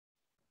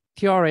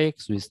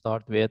TRX, we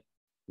start with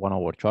 1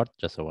 hour chart.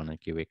 Just I want to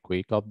give a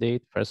quick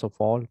update. First of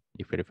all,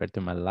 if you refer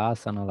to my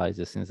last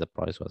analysis, since the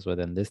price was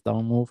within this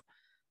down move,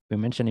 we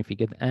mentioned if you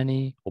get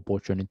any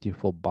opportunity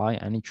for buy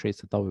any trade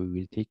setup, we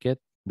will take it.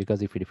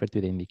 Because if you refer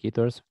to the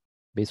indicators,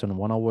 based on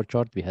 1 hour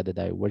chart, we had a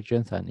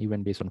divergence, and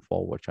even based on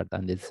 4 hour chart,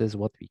 and this is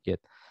what we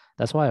get.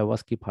 That's why I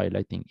was keep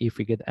highlighting. If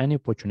we get any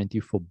opportunity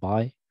for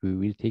buy, we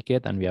will take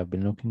it, and we have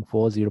been looking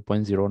for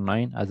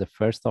 0.09 as a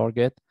first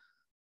target.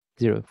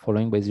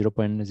 Following by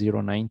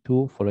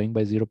 0.092, following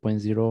by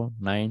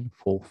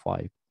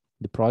 0.0945.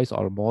 The price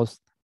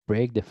almost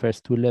break the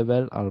first two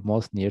level,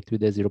 almost near to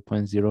the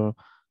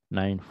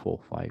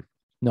 0.0945.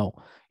 No,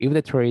 if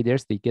the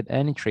traders, they get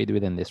any trade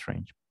within this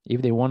range.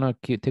 If they want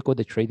to take out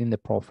the trade in the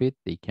profit,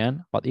 they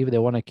can. But if they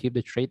want to keep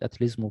the trade, at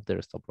least move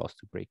their stop loss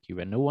to break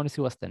even. No one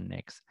see what's the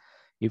next.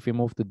 If we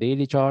move to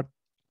daily chart,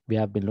 we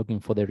have been looking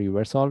for the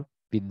reversal.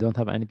 We don't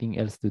have anything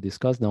else to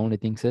discuss. The only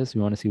thing is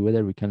we want to see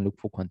whether we can look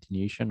for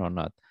continuation or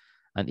not.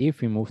 And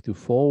if we move to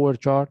forward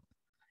chart,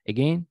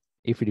 again,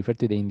 if we refer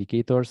to the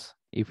indicators,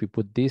 if we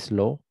put this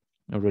low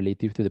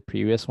relative to the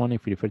previous one,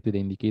 if we refer to the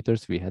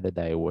indicators, we had a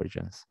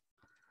divergence.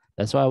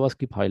 That's why I was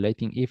keep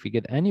highlighting. If we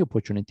get any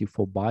opportunity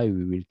for buy,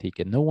 we will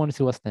take it. No one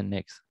see what's the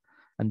next.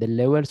 And the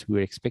levels we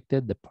were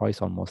expected, the price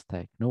almost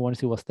tagged. No one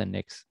see what's the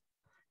next.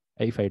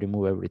 If I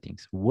remove everything,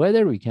 so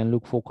whether we can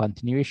look for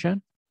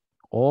continuation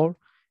or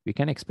we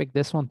can expect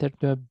this one to have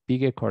a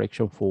bigger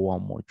correction for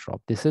one more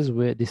drop. This is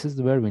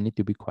where we need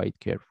to be quite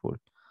careful.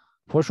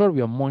 For sure,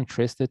 we are more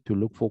interested to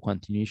look for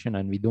continuation,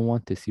 and we don't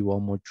want to see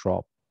one more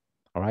drop.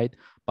 All right.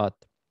 But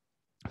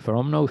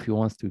from now, if you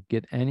want to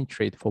get any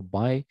trade for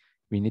buy,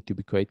 we need to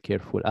be quite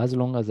careful as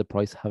long as the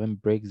price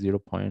haven't break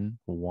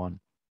 0.1.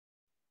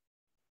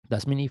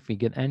 That means if we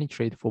get any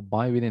trade for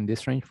buy within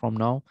this range from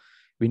now,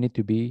 we need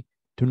to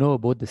know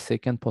about the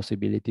second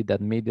possibility that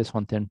made this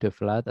one turn to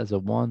flat as a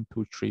 1,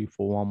 2, 3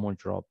 for one more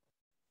drop.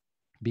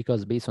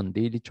 Because based on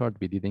daily chart,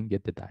 we didn't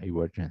get the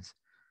divergence,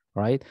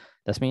 right?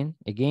 That means,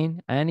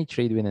 again, any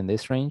trade within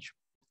this range,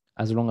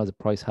 as long as the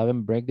price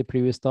haven't break the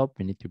previous top,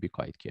 we need to be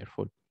quite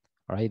careful,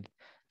 all right?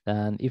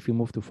 And if we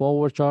move to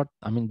forward chart,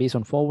 based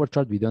on forward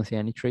chart, we don't see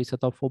any trade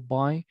setup for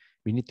buy.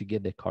 We need to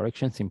get the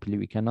correction. Simply,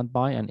 we cannot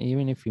buy. And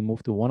even if we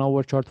move to 1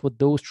 hour chart for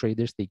those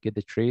traders, they get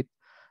the trade,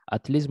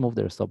 at least move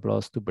their stop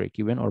loss to break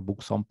even or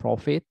book some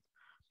profit.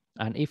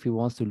 And if he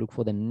wants to look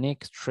for the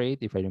next trade,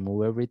 if I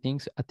remove everything,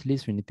 so at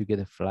least we need to get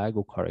a flag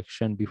or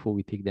correction before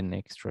we take the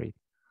next trade.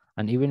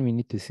 And even we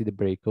need to see the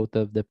breakout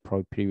of the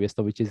previous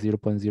top, which is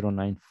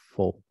 0.094.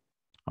 All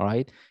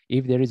right.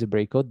 If there is a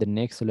breakout, the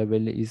next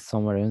level is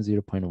somewhere around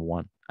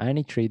 0.1.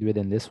 Any trade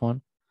within this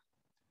one,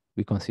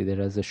 we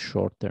consider as a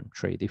short-term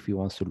trade if he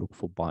wants to look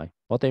for buy.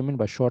 What I mean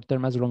by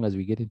short-term, as long as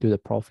we get into the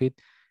profit,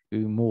 we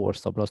move our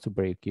stop loss to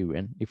break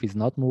even. If it's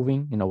not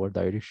moving in our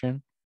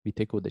direction, we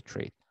take out the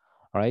trade.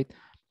 All right.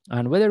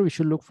 And whether we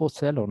should look for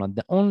sell or not,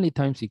 the only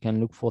times you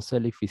can look for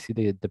sell if we see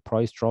the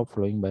price drop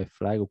following by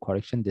flag or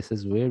correction, this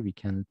is where we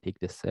can take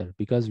the sell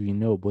because we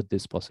know about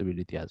this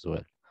possibility as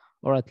well,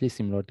 or at least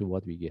similar to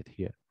what we get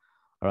here.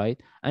 All right.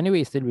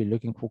 Anyway, still we're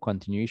looking for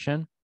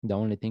continuation. The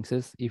only thing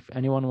is if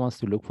anyone wants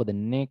to look for the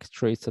next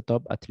trade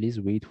setup, at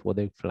least wait for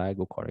the flag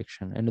or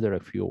correction another a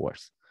few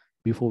hours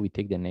before we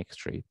take the next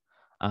trade.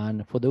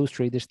 And for those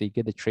traders, they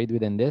get the trade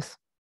within this.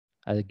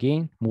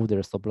 Again, move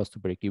their stop loss to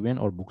break even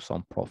or book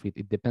some profit.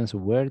 It depends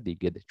where they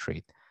get the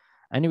trade.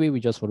 Anyway,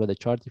 we just follow the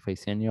chart. If I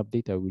see any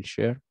update, I will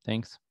share.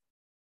 Thanks.